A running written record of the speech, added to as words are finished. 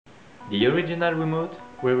The original remote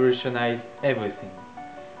revolutionized everything.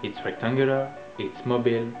 It's rectangular, it's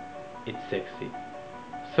mobile, it's sexy.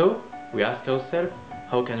 So, we ask ourselves,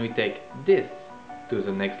 how can we take this to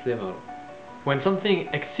the next level? When something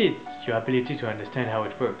exceeds your ability to understand how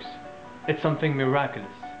it works, it's something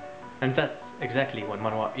miraculous. And that's exactly what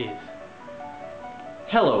Manoir is.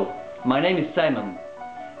 Hello, my name is Simon.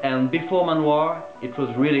 And before Manoir, it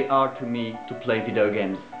was really hard for me to play video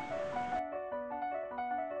games.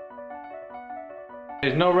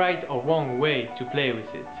 There's no right or wrong way to play with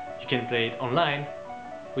it. You can play it online,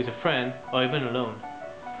 with a friend, or even alone.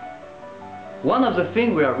 One of the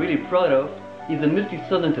things we are really proud of is the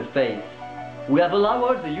multi-sound interface. We have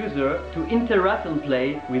allowed the user to interact and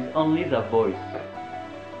play with only their voice.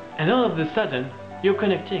 And all of a sudden, you're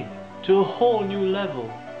connecting to a whole new level.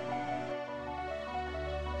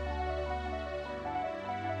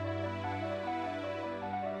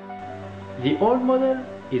 The old model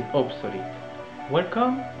is obsolete.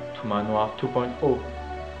 Welcome to Manoir 2.0.